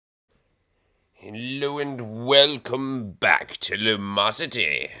Hello and welcome back to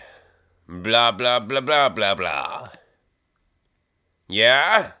Lumosity. Blah blah blah blah blah blah.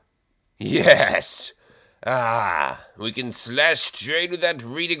 Yeah? Yes! We can slash straight without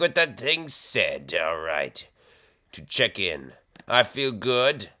reading what that thing said. Alright. To check in. I feel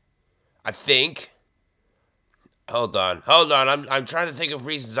good. I think. Hold on. I'm trying to think of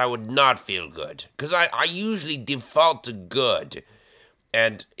reasons I would not feel good. Because I usually default to good.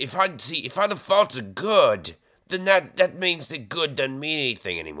 And if I default to good, then that means that good doesn't mean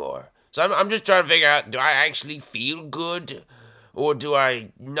anything anymore. So I'm just trying to figure out, do I actually feel good? Or do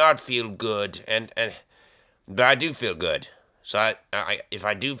I not feel good? But I do feel good. So if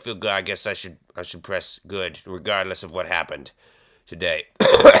I do feel good, I guess I should press good, regardless of what happened today.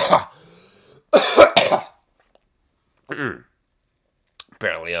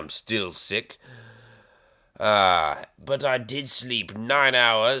 Apparently I'm still sick. But I did sleep 9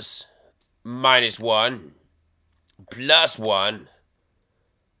 hours, -1, +1,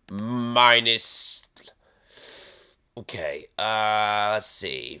 minus, okay, let's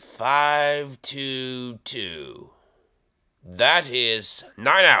see, 5 to 2. That is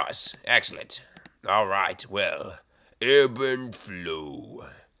 9 hours. Excellent. Alright, well, Ebb and Flow.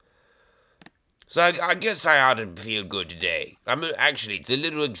 So I guess I ought to feel good today. Actually, it's a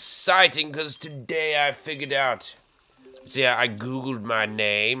little exciting because today I figured out. See, I googled my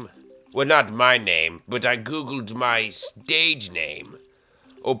name. Well, not my name, but I googled my stage name.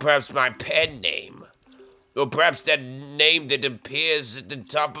 Or perhaps my pen name. Or perhaps that name that appears at the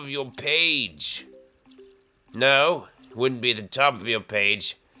top of your page. No, it wouldn't be at the top of your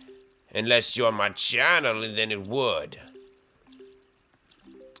page. Unless you're on my channel, and then it would.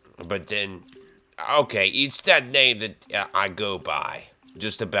 But then... okay, it's that name that I go by,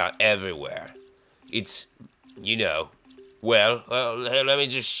 just about everywhere. It's, you know, well, let me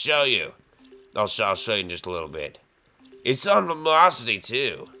just show you. I'll show you in just a little bit. It's on Lumosity,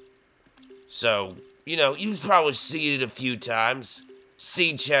 too. So, you know, you've probably seen it a few times.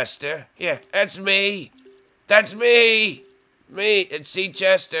 CChesster. Yeah, that's me. That's me. It's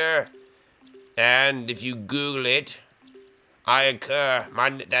CChesster. And if you Google it...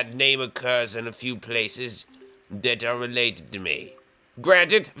 that name occurs in a few places that are related to me.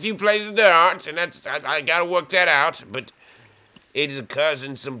 Granted, a few places there aren't, and I gotta work that out, but it occurs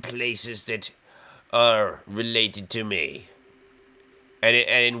in some places that are related to me. And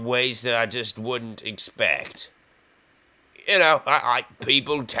in ways that I just wouldn't expect. You know,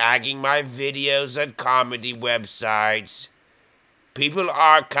 people tagging my videos at comedy websites. People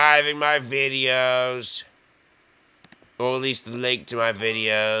archiving my videos. Or at least the link to my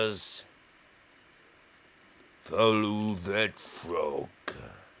videos. Follow that frog.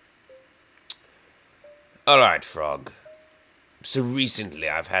 Alright, frog. So recently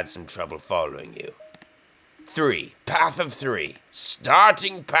I've had some trouble following you. 3. Path of 3.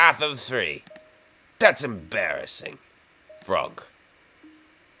 Starting path of 3. That's embarrassing, frog.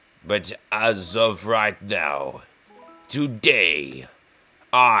 But as of right now, today,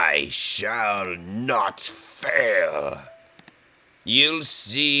 I shall not fail. You'll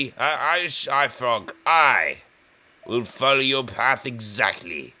see, frog, I will follow your path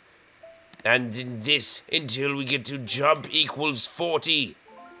exactly. And in this, until we get to jump equals 40,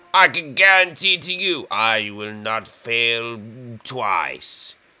 I can guarantee to you, I will not fail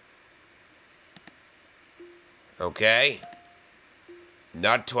twice. Okay?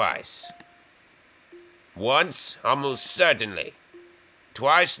 Not twice. Once, almost certainly.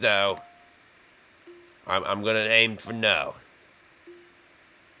 Twice, though, I'm gonna aim for no.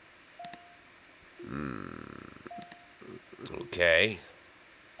 Okay.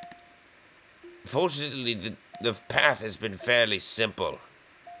 Fortunately, the path has been fairly simple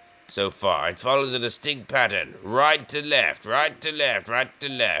so far. It follows a distinct pattern. Right to left, right to left, right to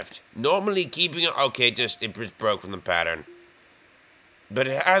left. Normally keeping it... okay, it just broke from the pattern. But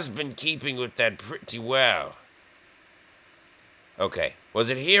it has been keeping with that pretty well. Okay. Was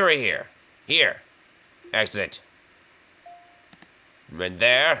it here or here? Here. Excellent. And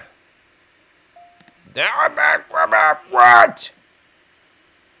there. Now I'm back. What?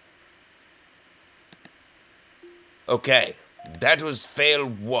 Okay. That was fail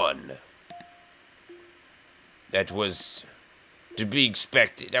 1. That was to be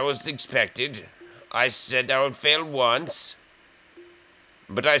expected. That was expected. I said I would fail once.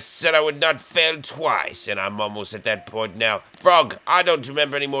 But I said I would not fail twice, and I'm almost at that point now. Frog, I don't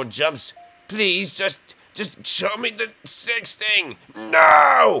remember any more jumps. Please, just show me the 6th thing.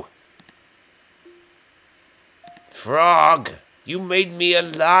 No! Frog, you made me a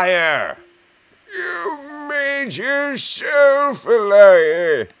liar. You made yourself a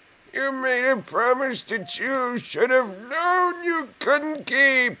liar. You made a promise that you should have known you couldn't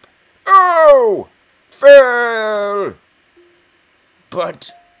keep. Oh! Fail!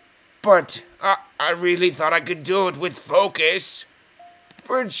 But, I really thought I could do it with focus.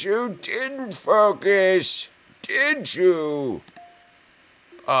 But you didn't focus, did you?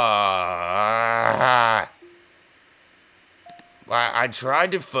 I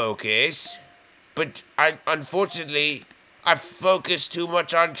tried to focus, but unfortunately, I focused too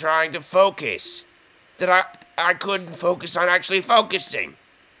much on trying to focus, that I couldn't focus on actually focusing.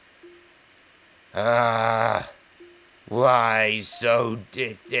 Why so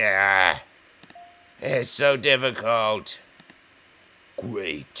it's so difficult.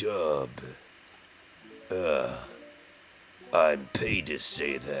 Great job. I'm paid to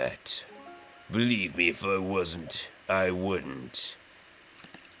say that. Believe me, if I wasn't, I wouldn't.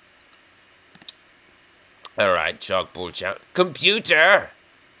 Alright, chalkboard shout. Computer!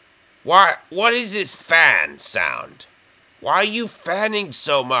 What is this fan sound? Why are you fanning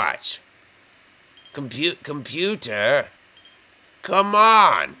so much? Computer? Come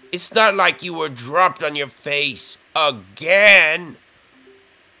on! It's not like you were dropped on your face again!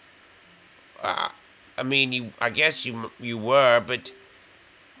 I guess you were, but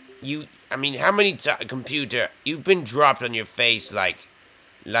how many times, computer, you've been dropped on your face like,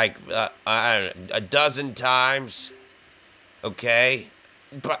 I don't know, a dozen times, okay?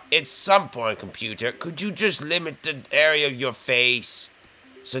 But at some point, computer, could you just limit the area of your face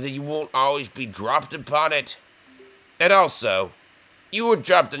so that you won't always be dropped upon it? And also, you were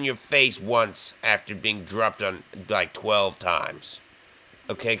dropped on your face once after being dropped on like 12 times.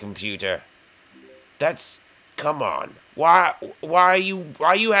 Okay, computer? Come on. Why are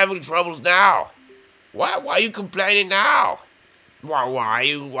you having troubles now? Why are you complaining now? Why?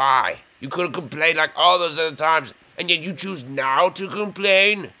 You could have complained like all those other times, and yet you choose now to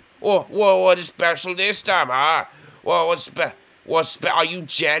complain? What is special this time, huh? Are you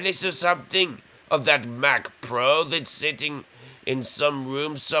jealous or something? Of that Mac Pro that's sitting in some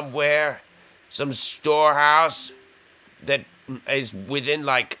room somewhere? Some storehouse that is within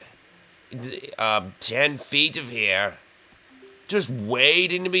like 10 feet of here, just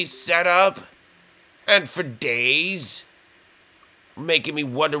waiting to be set up, and for days, making me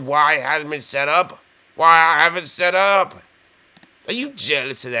wonder why it hasn't been set up, why I haven't set up. Are you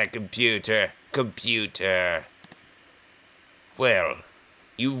jealous of that computer? Well,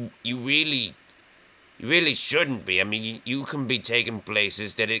 you really shouldn't be. I mean, you can be taken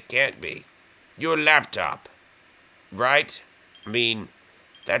places that it can't be. Your laptop, right? I mean,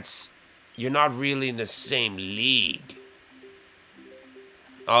 you're not really in the same league.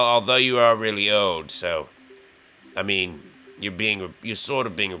 Although you are really old, so, I mean, you're sort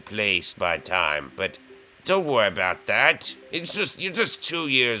of being replaced by time, but don't worry about that. You're just 2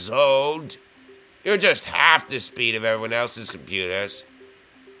 years old. You're just half the speed of everyone else's computers.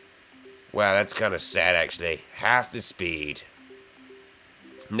 Wow, that's kind of sad, actually. Half the speed.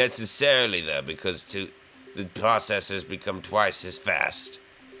 Necessarily, though, because the processors become twice as fast.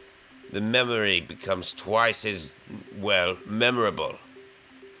 The memory becomes twice as, well, memorable.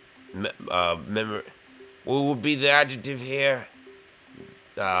 What would be the adjective here?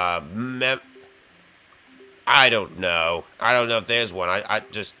 I don't know. I don't know if there's one. I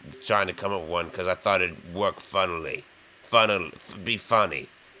just trying to come up with one because I thought it'd work funnily. Be funny.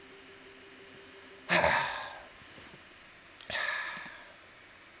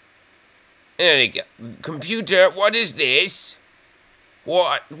 There you go. Computer, what is this?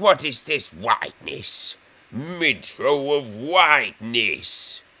 What is this whiteness? Metro of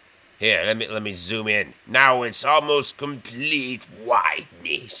whiteness. Here, let me zoom in. Now it's almost complete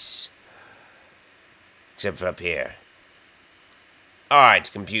whiteness. Except for up here.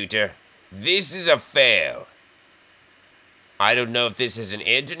 Alright, computer. This is a fail. I don't know if this is an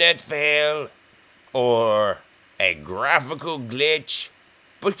internet fail or a graphical glitch,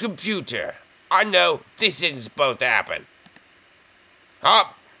 but computer, I know this isn't supposed to happen.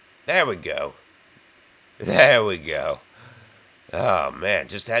 Hop, there we go. There we go. Oh man,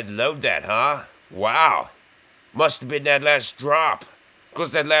 just had to load that, huh? Wow. Must have been that last drop. Of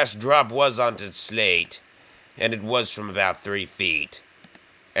course, that last drop was onto slate, and it was from about 3 feet.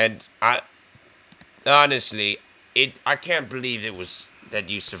 And honestly, I can't believe it was that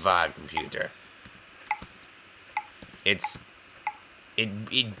you survived, computer. It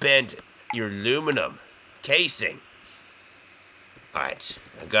bent your aluminum casing. Alright,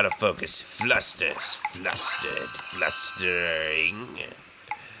 I gotta focus. Flustering.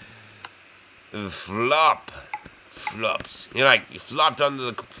 Flops. You flopped onto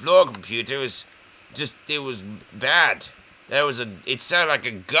the floor, computer. It was bad. It sounded like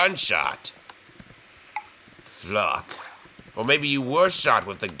a gunshot. Flock. Or maybe you were shot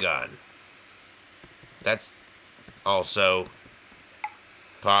with a gun. That's also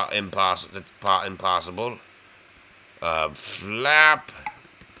impossible. That's impossible. Flap.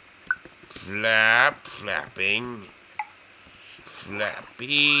 Flap. Flapping.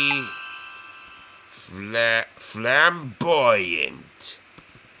 Flappy. Flamboyant.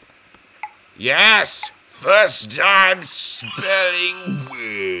 Yes! First time spelling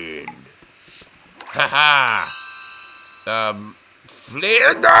win. Haha.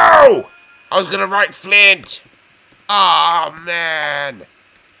 Flint. No! I was gonna write Flint. Aw, man.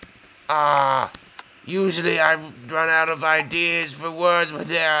 Usually I run out of ideas for words, but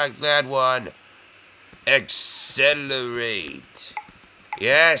there, I like that one. Accelerate.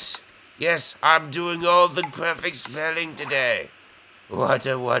 Yes. Yes, I'm doing all the perfect spelling today. What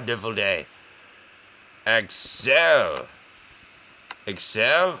a wonderful day. Excel.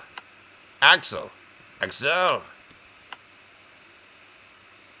 Excel? Axel. Excel.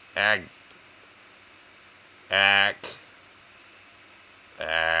 Act. Act.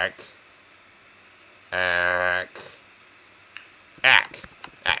 Act. Act. Act.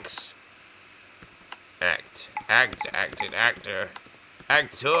 Ax. Act. Act. Acted. Actor.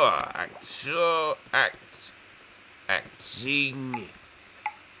 Actor. Actor. Act. Acting.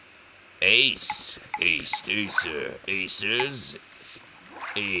 Ace. Ace. Acer. Acers.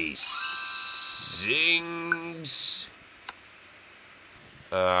 Acings.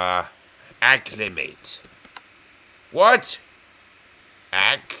 Acclimate. What?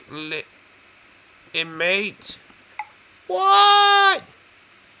 Acclimate? What?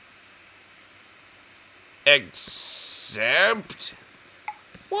 Except?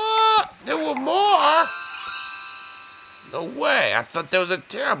 What? There were more? No way. I thought there was a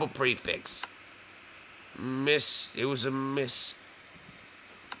terrible prefix. It was a miss.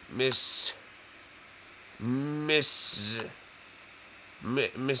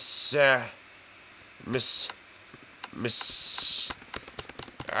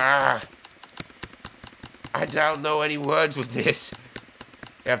 I don't know any words with this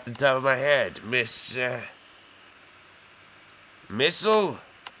off the top of my head. Missile?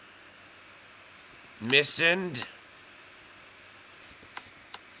 Missend?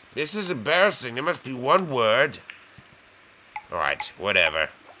 This is embarrassing. There must be one word. Alright, whatever.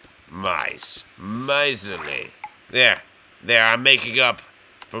 Mice. Miserly. There, I'm making up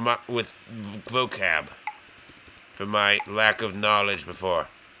with vocab for my lack of knowledge before.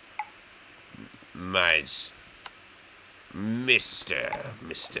 Mice.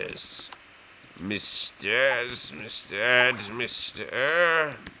 Misters. Mistering.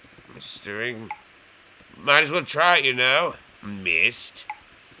 Might as well try it, you know.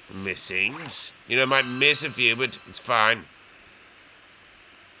 Missings. You know, I might miss a few, but it's fine.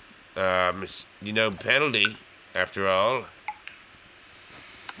 Penalty, after all.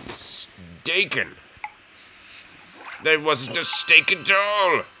 Staken. There wasn't a stake at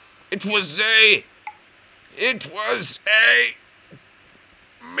all. It was a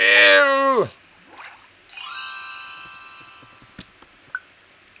mill.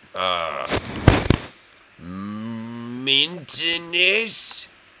 Mintiness,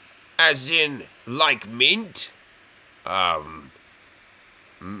 as in like mint.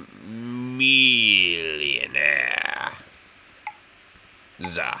 Millionaire.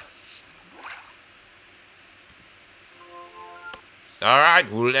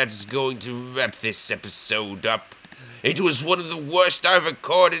 Alright, well, that's going to wrap this episode up. It was one of the worst I've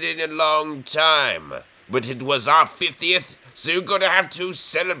recorded in a long time. But it was our 50th, so you're gonna have to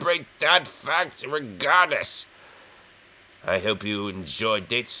celebrate that fact regardless. I hope you enjoyed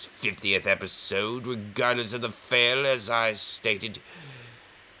this 50th episode, regardless of the fail, as I stated.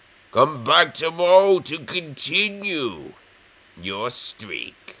 Come back tomorrow to continue your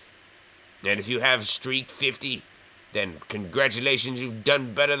streak. And if you have streaked 50, then congratulations, you've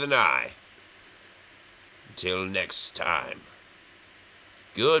done better than I. Until next time.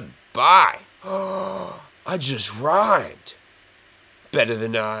 Goodbye. I just rhymed. Better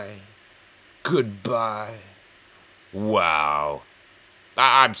than I. Goodbye. Wow.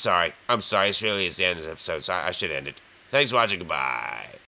 I'm sorry. This really is the end of this episode, so I should end it. Thanks for watching. Goodbye.